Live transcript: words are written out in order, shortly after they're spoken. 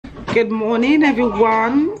Good morning,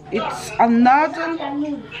 everyone. It's another.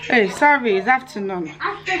 Hey, sorry, it's afternoon.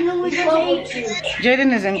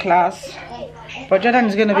 Jayden is in class, but Jordan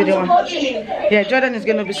is gonna be the one. Yeah, Jordan is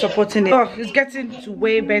gonna be supporting it. Oh, it's getting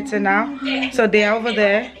way better now. So they're over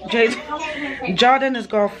there. Jordan has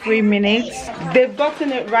got 3 minutes. They've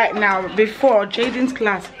gotten it right now. Before Jayden's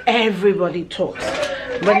class, everybody talks,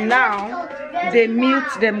 but now they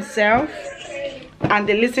mute themselves and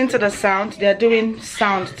they listen to the sound. They're doing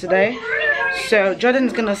sound today, so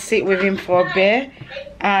Jordan's gonna sit with him for a bit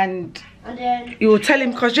and you will tell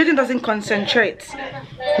him, because Jayden doesn't concentrate.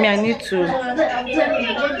 Me, I need to.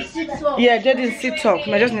 Yeah, Jayden sit up.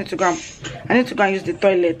 I just need to go. I need to go and use the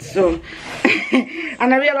toilet. So,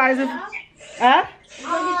 and I realize it. Huh?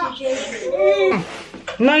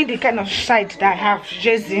 Knowing the kind of side that I have,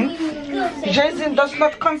 Jayden does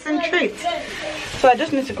not concentrate. So I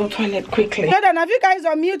just need to go to the toilet quickly. Jordan, have you guys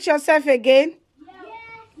unmute yourself again?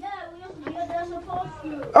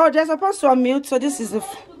 Oh, they're supposed to unmute. So this is the.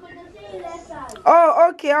 Oh,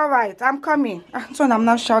 okay, all right. I'm coming. So I'm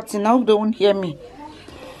not shouting. I hope they won't hear me.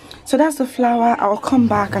 So that's the flower. I'll come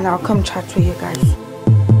back and I'll come chat with you guys.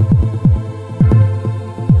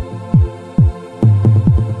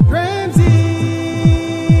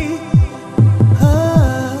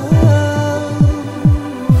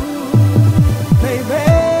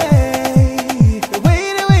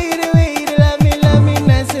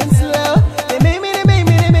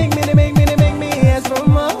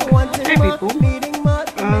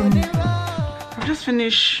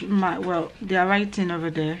 They are writing over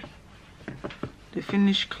there. They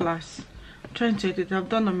finished class. I'm trying to edit. I've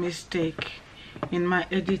done a mistake in my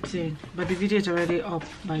editing, but the video is already up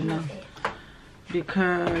by now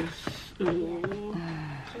because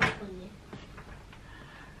I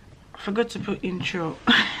forgot to put intro.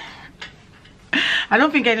 I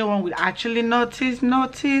don't think anyone will actually notice.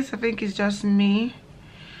 I think it's just me.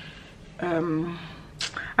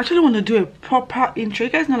 I actually want to do a proper intro.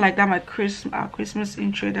 You guys know, like that, our Christmas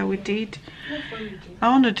intro that we did. I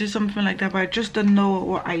want to do something like that, but I just don't know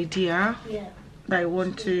what idea that I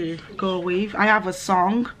want to go with. I have a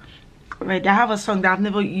song, right? I have a song that I've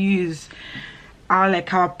never used, our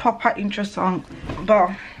proper intro song, but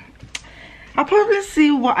I'll probably see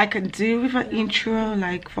what I can do with an intro,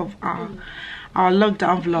 like for our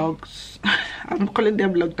lockdown vlogs. I'm calling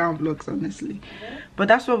them lockdown vlogs, honestly. But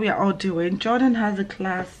that's what we are all doing. Jordan has a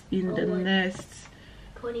class in the next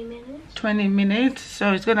 20 minutes.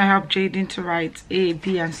 So it's gonna help Jayden to write A,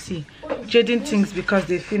 B, and C. Jayden thinks because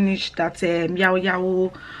they finished that yow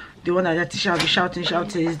yow, the one that the teacher will be shouting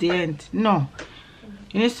is the end. No.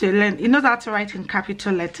 He needs to learn. He knows how to write in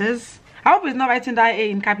capital letters. I hope he's not writing that A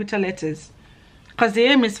in capital letters, because the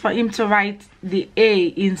aim is for him to write the A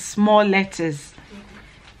in small letters.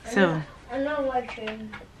 So I'm not watching.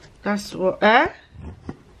 That's what I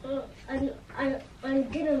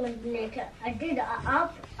didn't like I did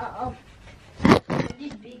up.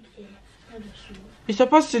 This big A. You're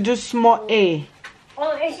supposed to do small A.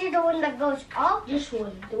 Oh, is it the one that goes up? This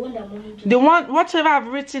one, the one that mommy did. The one, whatever I've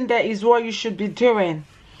written there is what you should be doing.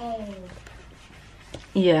 Oh.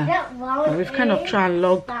 Yeah. We've kind of tried to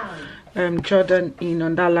log Jordan in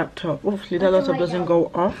on that laptop. Hopefully that laptop doesn't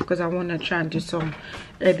go off, because I want to try and do some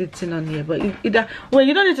editing on here. But well,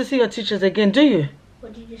 you don't need to see your teachers again, do you?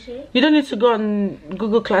 What did you say? You don't need to go on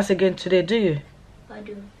Google Class again today, do you? I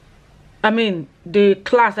do. I mean, the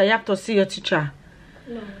class that you have to see your teacher.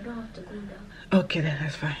 No, I don't have to go down. Okay, then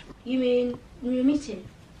that's fine. You mean your meeting?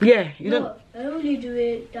 Yeah, you don't. I only do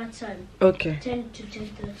it that time. Okay. 10 to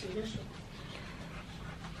 10:30. That's all.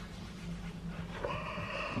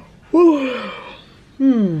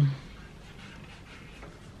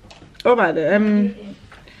 All right.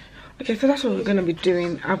 Okay, so that's what we're gonna be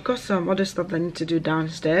doing. I've got some other stuff that I need to do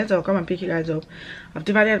downstairs. I'll come and pick you guys up. I've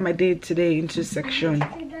divided my day today into section.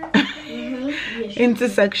 Into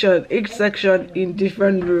section, each section in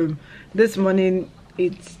different room. This morning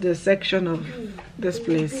it's the section of this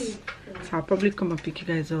place, so I'll probably come and pick you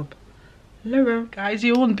guys up. Hello guys,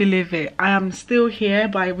 you won't believe it, I am still here,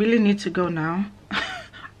 but I really need to go now.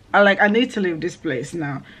 I need to leave this place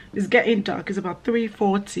now. It's getting dark. It's about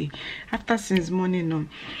 3:40 after since morning on.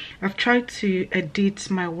 I've tried to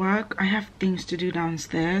edit my work. I have things to do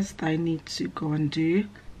downstairs that I need to go and do.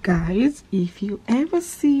 Guys, if you ever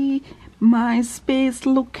see my space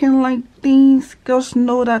looking like this, just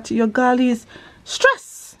know that your girl is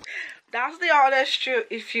stressed. That's the honest truth.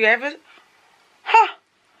 If you ever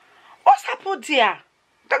what's happened here?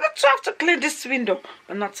 Don't you have to clean this window?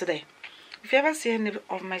 But not today. If you ever see any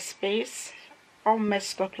of my space all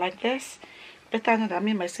messed up like this, better know that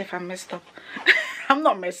me myself I'm messed up. I'm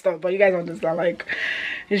not messed up, but you guys understand. Like,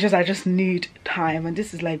 it's just I just need time, and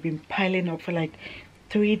this is like been piling up for like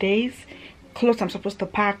 3 days. Clothes I'm supposed to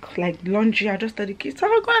pack, like laundry. I just told the kids, so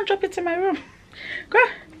I'll go and drop it in my room. Go.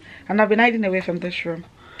 And I've been hiding away from this room.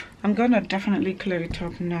 I'm gonna definitely clear it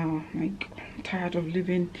up now. Like, I'm tired of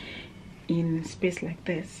living in space like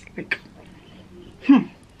this. Like,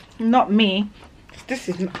 not me. This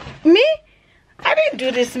is not me. I didn't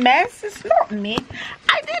do this mess. It's not me.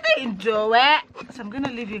 I didn't do it. So I'm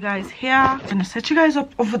gonna leave you guys here. I'm gonna set you guys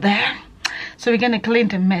up over there. So we're gonna clean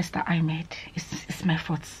the mess that I made. It's my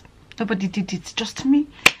fault. Nobody did it, just me.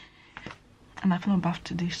 And I've not bathed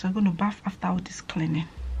today, so I'm gonna bath after all this cleaning.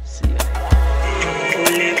 See ya. You're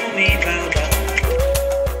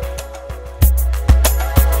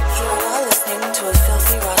listening to a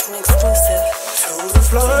Filthy Rotten exclusive. To the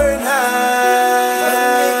floor and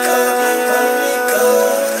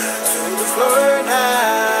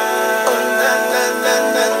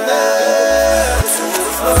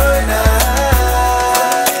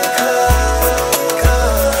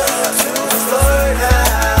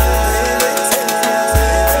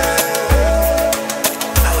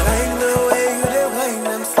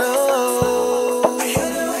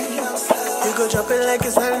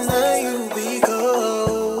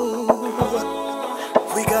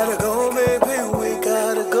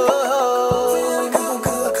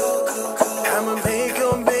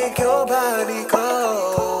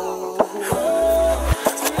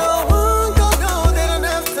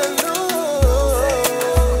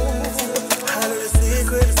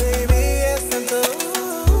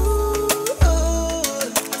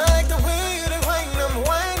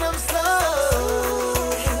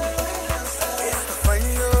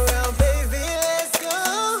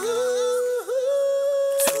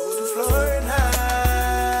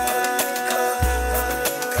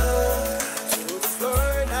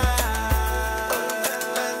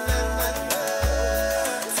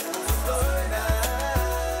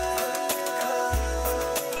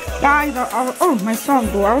guys, oh, my song,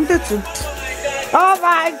 though. I wanted to.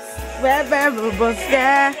 Alright, wherever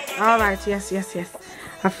there. Alright, yes.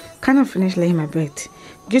 I've kind of finished laying my bed.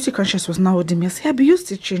 Guilty conscience was now holding me. I said, Abby, you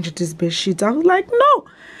still change this bed sheet. I was like, no,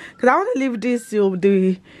 because I want to leave this till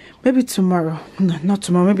maybe tomorrow. No, not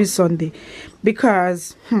tomorrow, maybe Sunday,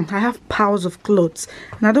 because I have piles of clothes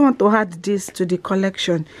and I don't want to add this to the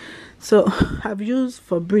collection. So I've used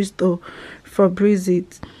Febreze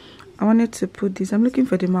it. I wanted to put this. I'm looking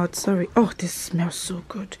for the mouth. Sorry. Oh, this smells so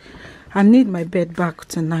good. I need my bed back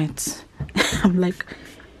tonight. I'm like,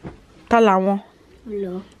 Talawo.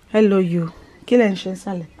 Hello, you. Kill and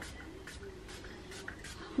Sale.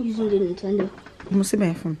 Using the Nintendo. You must see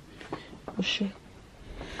my phone. Oh shit.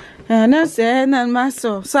 And I said, and my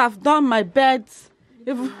so I've done my bed.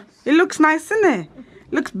 It looks nice, isn't it?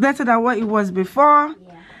 Looks better than what it was before. Yeah.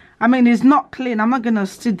 I mean, it's not clean. I'm not gonna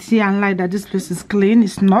sit here and lie that this place is clean.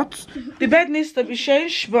 It's not. The bed needs to be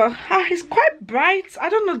changed, but it's quite bright. I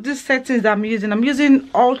don't know these settings that I'm using. I'm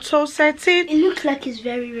using auto setting. It looks like it's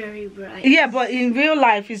very, very bright. Yeah, but in real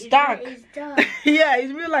life, it's dark. It's dark. Yeah,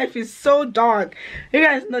 in real life, it's so dark. You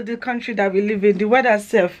guys know the country that we live in. The weather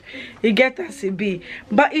itself, it gets as it be.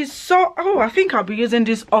 But it's so. Oh, I think I'll be using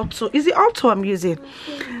this auto. Is it auto I'm using?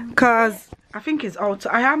 Because I think it's auto.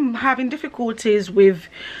 I am having difficulties with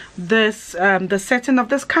this the setting of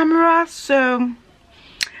this camera, so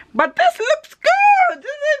but this looks good,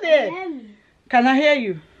 isn't it? Can I hear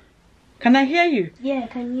you? Can I hear you? Yeah,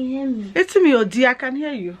 can you hear me? It's me, oh dear, I can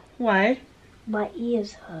hear you. Why? My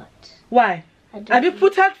ears hurt. Why? Have you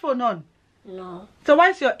put headphone on? No. So why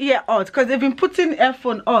is your ear out? Because they've been putting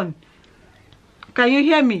earphone on. Can you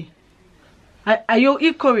hear me? Are you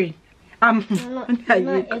echoing? You're not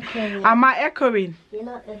echoing. Am I echoing? You're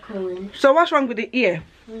not echoing. So what's wrong with the ear?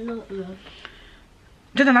 No.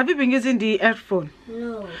 Jordan, have you been using the headphone?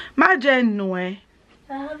 No. Imagine no. I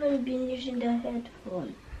haven't been using the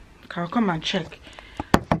headphone. Okay, I'll come and check.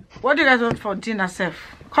 What do you guys want for dinner, Seth?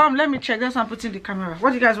 Come, let me check. That's why I'm putting the camera. What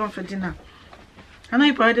do you guys want for dinner? I know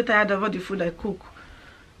you're already tired of all the food I cook.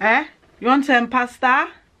 Eh? You want some pasta?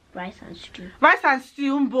 Rice and stew. Rice and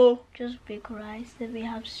stew, Mbo. Just bake rice, then we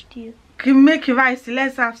have stew. Can you make rice?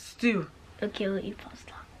 Let's have stew. Okay, we'll eat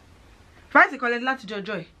pasta. Rice is called láti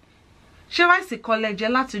joy. She rice is called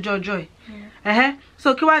láti joy. Yeah.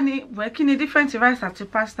 So kí ni different rice àti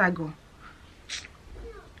pasta go?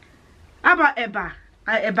 How about eba?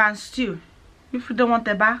 Eba and stew. If you don't want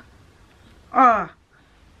eba. Oh.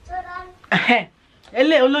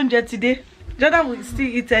 Ele olonje today. Jordan will still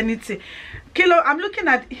eat anything. Kilo, I'm looking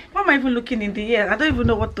at. Why am I even looking in the air? I don't even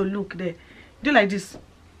know what to look there. Do like this.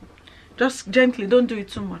 Just gently. Don't do it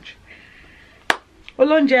too much.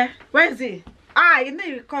 Olonje, where is he? You know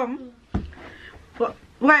you come. But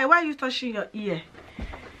why are you touching your ear?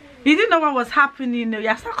 You didn't know what was happening. You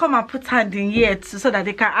have to come and put hand in ear so that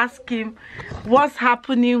they can ask him what's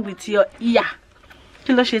happening with your ear.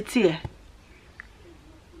 Kilo she tear.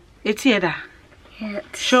 It's here.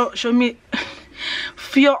 Show me.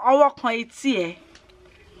 Feel our ear.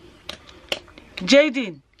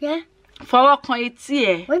 Jayden. Yeah. For our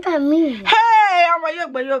ear. What that mean? Hey, I'm a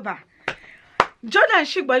young boy. Jordan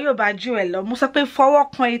she boy over Joel. Must pay for our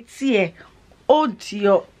ear. Hold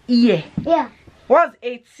your ear. Yeah. What's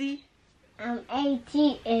 80?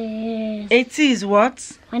 80 is 80 is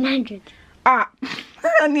what? 100.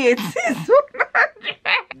 Only 80 is 100.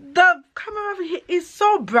 The camera over here is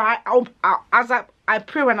so bright. As I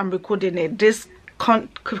pray when I'm recording it, this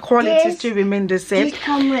quality still remain the same. This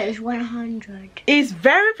camera is 100. It's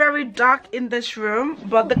very, very dark in this room,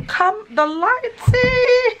 but the lighting.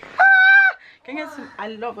 Can you see? I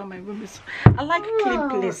love when my room is. I like clean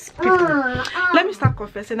place. Let me start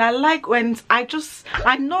confessing. I like when I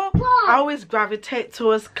know I always gravitate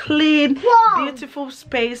towards clean, beautiful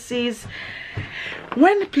spaces.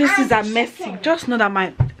 When the places are messy, just know that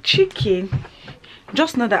my chicken.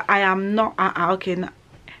 Just know that I am not. Okay.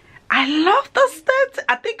 I love the set.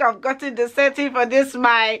 I think I've gotten the setting for this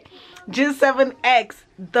my G7X.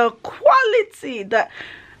 The quality,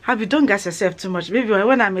 Abby, don't gas yourself too much. Maybe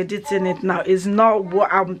when I'm editing it now, it's not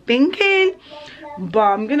what I'm thinking. But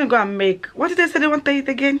I'm gonna go and make. What did they say they want to eat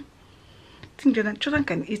again? I think children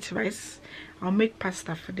can eat rice. I'll make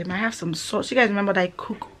pasta for them. I have some sauce. You guys remember that I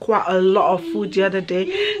cooked quite a lot of food the other day.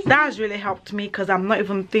 That has really helped me because I'm not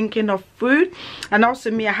even thinking of food. And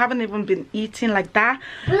also me, I haven't even been eating like that.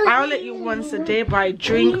 I only eat once a day, but I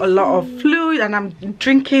drink a lot of fluid, and I'm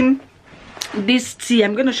drinking this tea.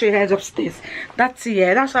 I'm gonna show you guys upstairs. That tea,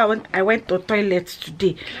 yeah, that's why I went to the toilet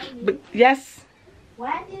today. But yes.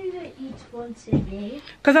 Why do you eat once a day?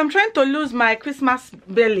 Because I'm trying to lose my Christmas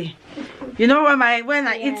belly. You know when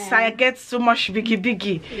I eat, I get so much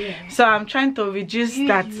biggie. Yeah. So I'm trying to reduce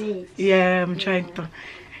that. Yeah, I'm trying to.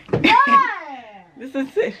 This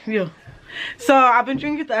is it. Yeah. So I've been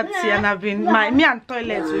drinking that tea, and I've been me and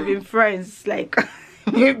toilets, we've been friends. Like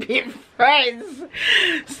we've been friends.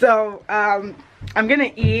 So I'm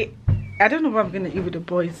gonna eat. I don't know what I'm gonna eat with the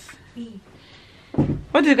boys.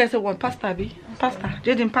 What do you guys want? Pasta, Abby? Pasta.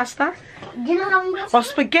 Jayden, pasta? You know how much? Or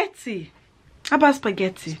spaghetti? How about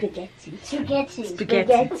spaghetti? Spaghetti. You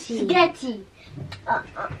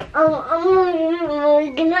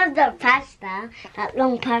know the pasta, that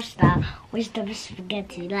long pasta with the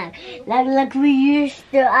spaghetti, like we used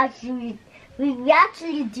to actually, we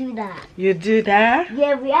actually do that. You do that?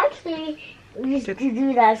 Yeah, we actually used to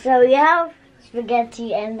do that. So we have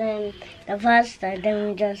spaghetti and then the pasta, then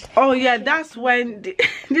we just. Oh yeah, that's when this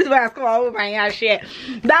is why I come over my share.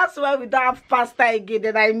 That's why we don't have pasta again.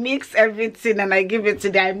 Then I mix everything and I give it to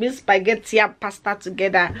them. I mix spaghetti and pasta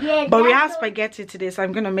together. Yeah, but we have spaghetti today, so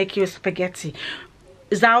I'm gonna make you spaghetti.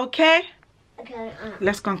 Is that okay? Okay.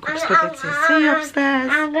 Let's go and cook spaghetti. See you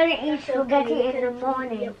upstairs. I'm gonna eat spaghetti in the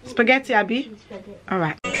morning. Spaghetti, Abby? All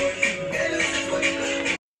right.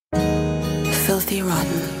 Filthy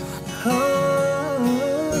rotten.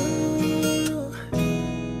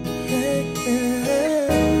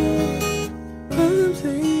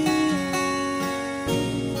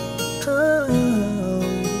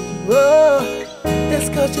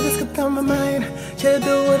 She just got on my mind. She'll do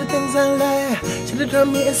all the things I like. She'll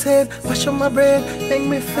drum me his head, wash on my brain, make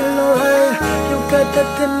me feel alright. You got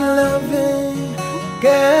that tender loving,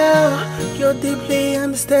 girl. You're deeply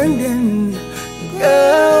understanding,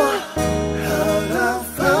 girl.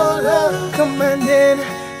 How love, commanding.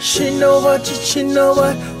 She know what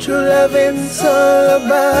true loving's all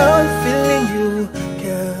about. Feeling you,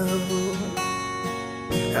 girl.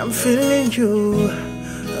 I'm feeling you,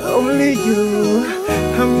 only you.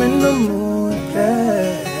 I'm in the mood,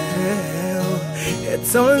 girl.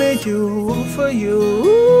 It's only you for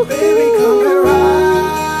you. Baby, come and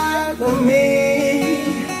ride with me.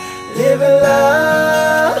 Live in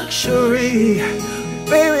luxury.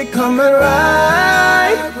 Baby, come and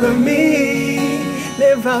ride with me.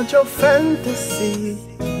 Live out your fantasy.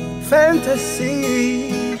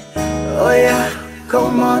 Oh yeah,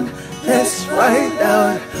 come on, let's ride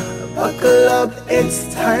out. Buckle up,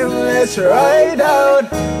 it's time, let's ride out.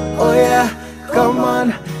 Oh yeah, come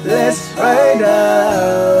on, let's ride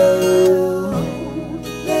out.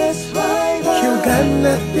 Let's ride out. You got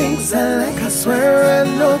nothing I like, I swear I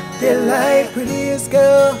know they like. Prettiest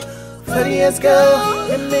girl, funniest girl,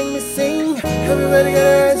 you make me sing. Everybody got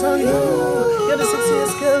their eyes on you. You're the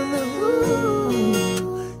sexiest girl in the room.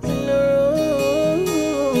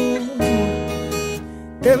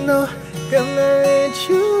 Them know him to reach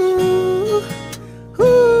you.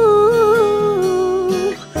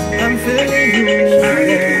 Ooh, I'm feeling you.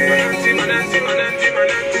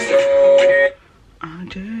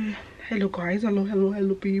 And hello guys,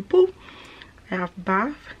 hello people. I have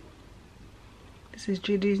bath. This is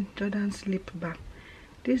Jordan's sleep bath.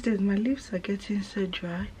 These days my lips are getting so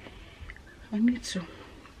dry. I need to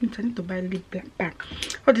buy lip back.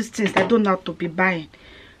 All these things I don't know how to be buying.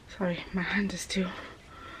 Sorry, my hand is still.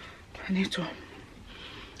 I need to,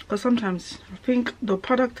 because sometimes I think the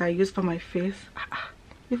product I use for my face,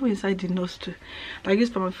 even inside the nose too, I use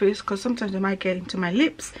for my face, because sometimes they might get into my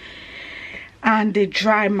lips and they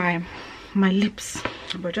dry my lips.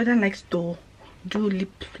 But Jordan likes to do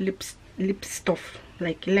lip stuff.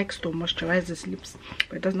 Like he likes to moisturize his lips,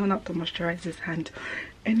 but he does not know how to moisturize his hand.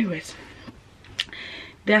 Anyways,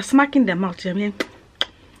 they are smacking them out. I mean,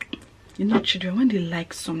 you know, children, when they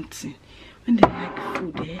like something, when they like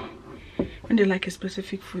food, when they like a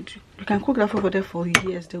specific food, you can cook that food for them for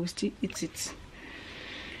years, they will still eat it.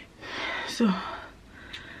 So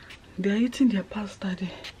they are eating their pasta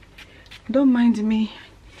there. Don't mind me,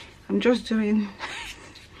 I'm just doing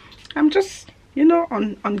I'm just, you know,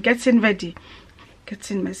 on getting ready,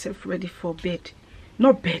 getting myself ready for bed.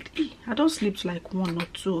 Not bed, I don't sleep like 1 or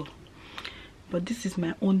 2, but this is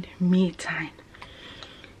my own me time.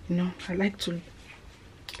 You know, I like to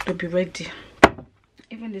be ready.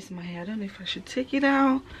 Even this my hair, I don't know if I should take it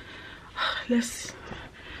out. Let's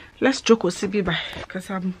joke with CB by, because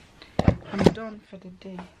I'm done for the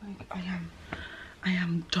day. Like I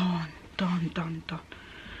am done.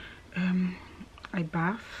 I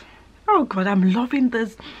bath. Oh god, I'm loving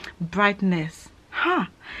this brightness.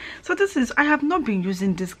 So this is, I have not been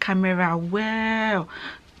using this camera well.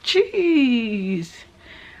 Jeez.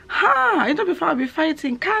 You know, before I'll be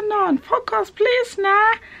fighting, Canon, focus please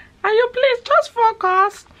now. Are you please just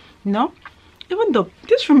focus? No, even though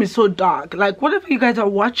this room is so dark, like whatever you guys are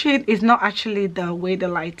watching is not actually the way the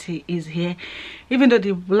light is here. Even though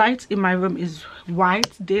the light in my room is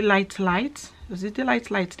white, daylight light, is it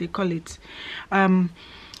daylight light they call it,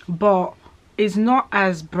 but it's not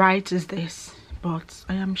as bright as this. But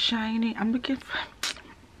I am shining. I'm looking for,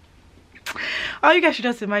 oh, you guys should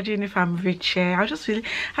just imagine if I'm rich. I'll just be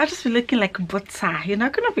looking like butter, you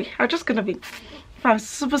know. I'm just gonna be if I'm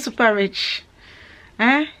super rich.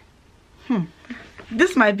 This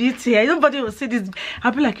is my beauty. Nobody will see this.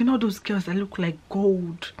 I'll be like, you know, those girls that look like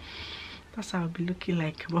gold. That's how I'll be looking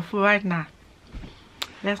like. But for right now,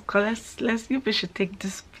 let's you should take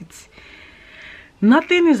this bit.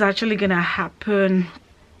 Nothing is actually gonna happen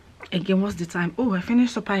again. What's the time? Oh, I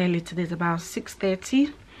finished super early today. It's about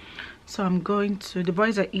 6:30. So I'm going to, the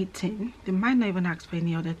boys are eating. They might not even ask for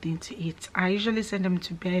any other thing to eat. I usually send them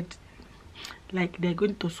to bed like they're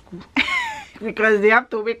going to school because they have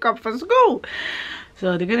to wake up for school.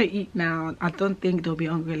 So they're gonna eat now. I don't think they'll be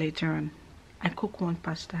hungry later on. I cook one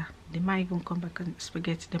pasta. They might even come back and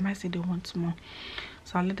spaghetti. They might say they want more.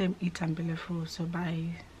 So I'll let them eat and be full. So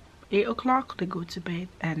by 8 o'clock they go to bed,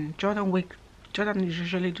 and Jordan is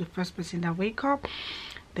usually the first person that wake up.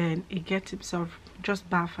 Then he gets himself just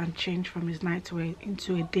bath and change from his nightwear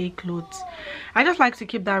into a day clothes. I just like to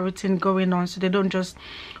keep that routine going on, so they don't just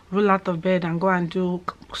roll out of bed and go and do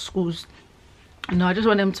schools. No, I just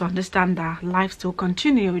want them to understand that life still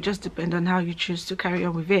continue. It just depends on how you choose to carry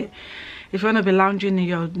on with it. If you want to be lounging in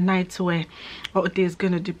your nightwear all day, is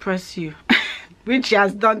going to depress you, which he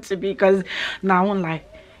has done to me, because now I won't lie.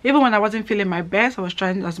 Even when I wasn't feeling my best, I was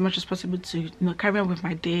trying as much as possible to, you know, carry on with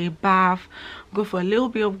my day, bath, go for a little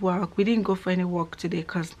bit of work. We didn't go for any work today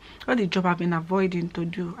because all the job I've been avoiding to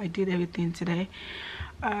do, I did everything today.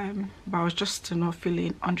 But I was just, you know,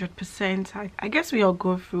 feeling 100%. I guess we all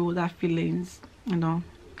go through that feelings, you know,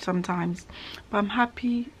 sometimes. But I'm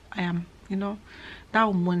happy. I am, you know, that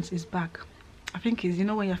hormone is back. I think it's, you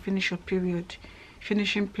know, when you finish your period,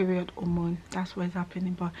 finishing period hormone, that's what is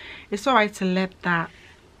happening. But it's all right to let that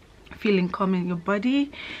feeling come in your body,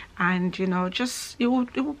 and you know, just it will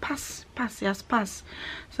pass. It has passed.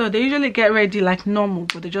 So they usually get ready like normal,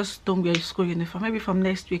 but they just don't wear school uniform. Maybe from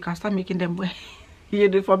next week I'll start making them wear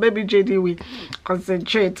uniform. Maybe JD will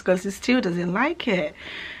concentrate, because he still doesn't like it.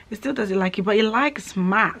 But he likes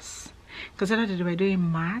maths, because the other day they were doing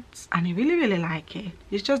maths and he really like it.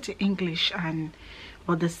 It's just the English and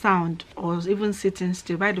or the sound, or even sitting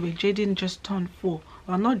still. By the way, Jayden just turned 4.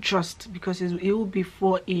 Well, not just, because it will be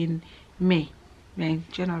 4 in May,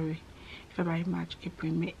 January, February, March,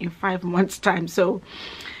 April, May, in 5 months time. So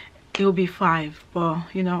it will be 5. But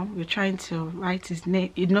you know, we're trying to write his name.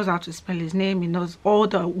 He knows how to spell his name, he knows all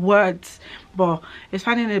the words, but it's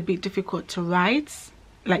finding it a bit difficult to write,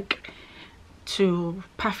 like to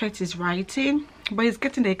perfect his writing, but he's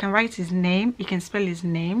getting there. He can write his name, he can spell his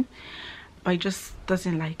name, but he just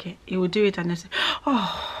doesn't like it. He will do it and he'll say,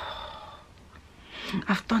 oh,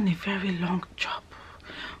 I've done a very long job.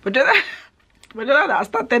 But then I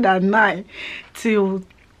started at 9 till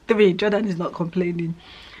 3. Jordan is not complaining,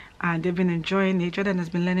 and they've been enjoying it. Jordan has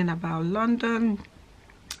been learning about London.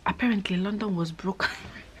 Apparently London was broken.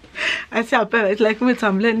 I say apparently, it's like me too,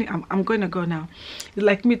 I'm learning. I'm going to go now. It's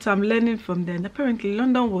like me too, I'm learning from them. Apparently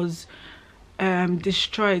London was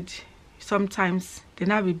destroyed. Sometimes they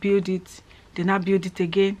now rebuild it, they now build it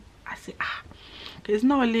again. I say, it's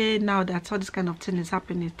not only now that all this kind of thing is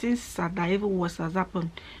happening. Things that even worse has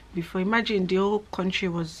happened before. Imagine the whole country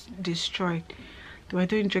was destroyed. They were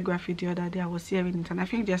doing geography the other day. I was hearing it, and I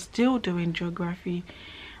think they're still doing geography.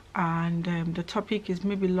 And the topic is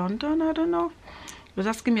maybe London. I don't know. He was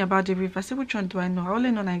asking me about the river. I said, which one do I know? I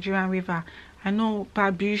only know Nigerian river. I know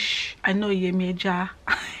Babish. I know Yemeja.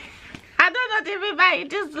 I don't know the river.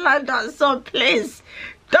 It is London. So please,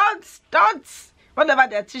 don't. Whatever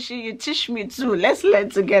they're teaching you, teach me too. Let's learn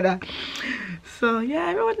together. So yeah,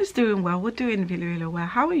 everyone is doing well. We're doing really, really well.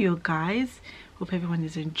 How are you guys? Hope everyone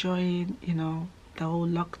is enjoying, you know, the whole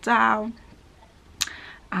lockdown.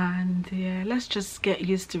 And yeah, let's just get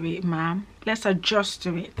used to it, ma'am. Let's adjust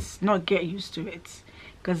to it, not get used to it,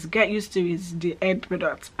 because get used to it is the end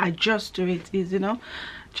product. Adjust to it is, you know,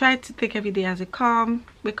 try to take every day as it comes.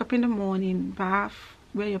 Wake up in the morning, bath,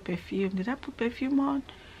 wear your perfume. Did I put perfume on?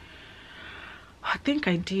 I think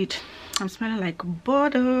I did. I'm smelling like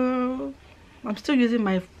butter. I'm still using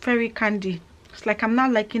my fairy candy. It's like I'm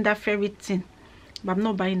not liking that fairy thing, but I'm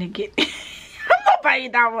not buying again. I'm not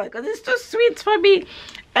buying that one because it's too sweet for me.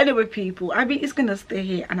 Anyway, people, Abby is gonna stay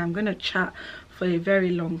here and I'm gonna chat for a very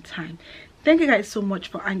long time. Thank you guys so much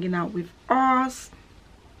for hanging out with us.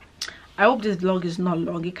 I hope this vlog is not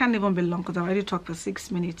long. It can't even be long because I already talked for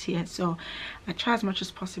 6 minutes here. So I try as much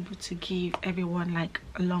as possible to give everyone like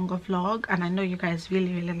a longer vlog, and I know you guys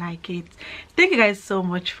really, really like it. Thank you guys so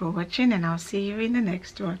much for watching, and I'll see you in the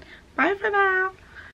next one. Bye for now.